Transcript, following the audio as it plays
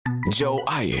Joe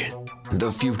Iron,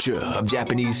 the future of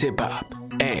Japanese hip-hop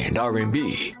and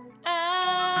R&B.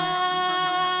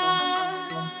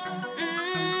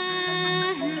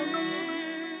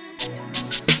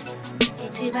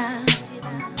 Ichiban,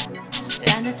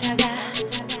 あなたが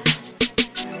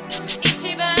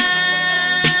一番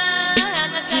あ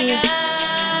なたが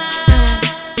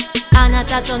あな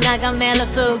たと眺める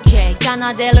風景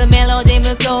奏でるメロディ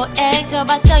向こうへ飛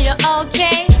ばそうよ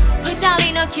OK 二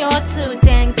人の共通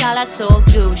点から遭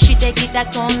遇してきた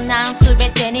困難すべ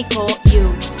てにこう言う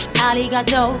ありが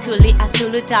とうクリアす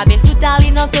るたび二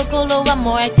人の心は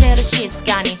燃えてる静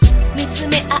かに見つ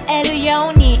め合える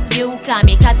ように床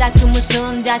み固く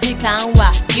結んだ時間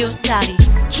はゆったり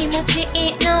気持ちい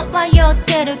いのは酔っ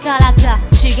てるからか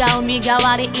違う身代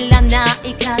わりいらな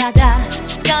いからだ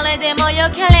誰でもよ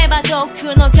ければ遠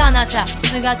くの彼方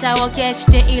姿を消し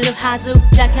ているはず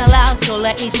だからそ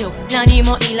れ以上何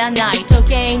もいらない時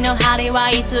計の針は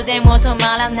いつでも止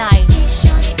まらない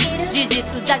事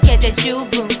実だけで十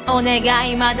分お願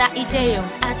いまだいてよ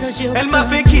あと10分 Elle m'a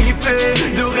fait kiffer,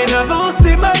 dorénavant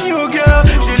c'est ma new girl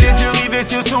J'ai les yeux rivés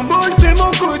sur son boule, c'est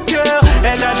mon coup de cœur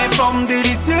Elle a des formes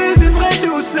délicieuses, une vraie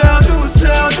douceur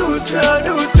Douceur, douceur,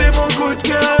 douce, c'est mon coup de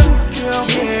cœur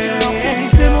Yeah,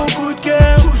 c'est mon coup de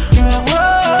cœur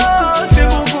Oh, c'est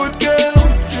mon coup de cœur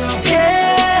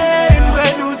Yeah, une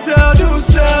vraie douceur,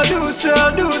 douceur,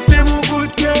 douceur, douce, c'est mon coup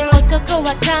de cœur 男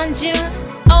は単純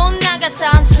女が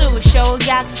算数小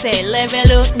学生レベ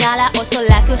ルならおそ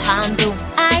らく半分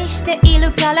愛してい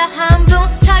るから半分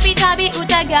たびたび疑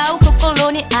う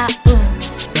心に合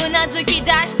ううなずき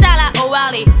出したら終わ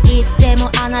りいつでも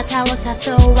あなたを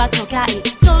誘うは都会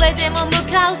それでも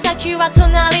向かう先は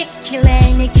隣綺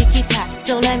麗に聞きたい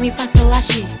ドレミファソら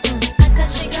しい、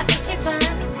私が一番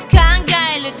考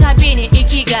えるたびに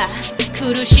息が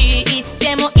苦しいいつ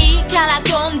でもいいから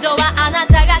今度はあな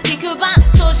たが聞く番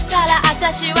そしたら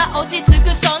私は落ち着く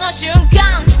その瞬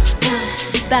間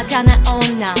バカな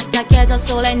女だけど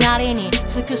それなりに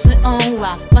尽くす恩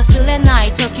は忘れな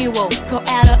い時を超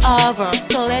える over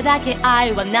それだけ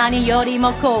愛は何より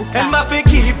も高価 Elle m'a fait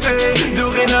kiffer,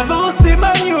 dorénavant c'est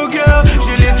ma new girl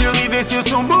J'ai les yeux rivés sur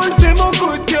son boule, c'est mon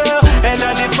coup de cœur Elle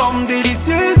a des formes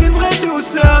délicieuses, une vraie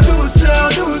douceur Douceur,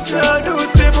 douceur, douce,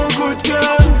 c'est mon coup de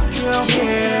cœur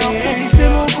Yeah, c'est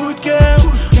mon coup de cœur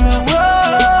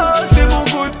Oh, c'est mon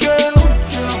coup de cœur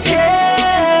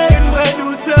Yeah, une vraie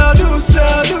douceur,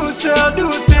 douceur, douceur,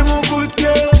 douce, c'est mon coup de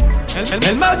cœur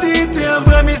Elle m'a dit t'es un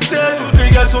vrai mystère Toutes les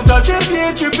gars sont à tes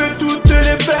pieds, tu peux toutes te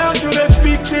les faire Tu restes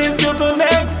fixé sur ton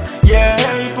ex Yeah,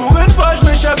 pour une fois je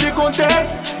m'échappe du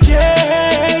contexte Yeah,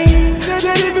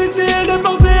 c'était difficile de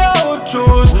penser à autre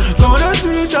chose Quand je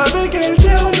suis avec elle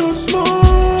t'es en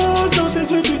osmose Sans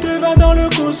cesse tu te vas dans le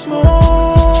cosmos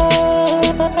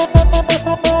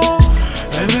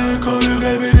Elle aime quand le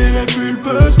rêve est des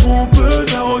pulpeuses trompeuses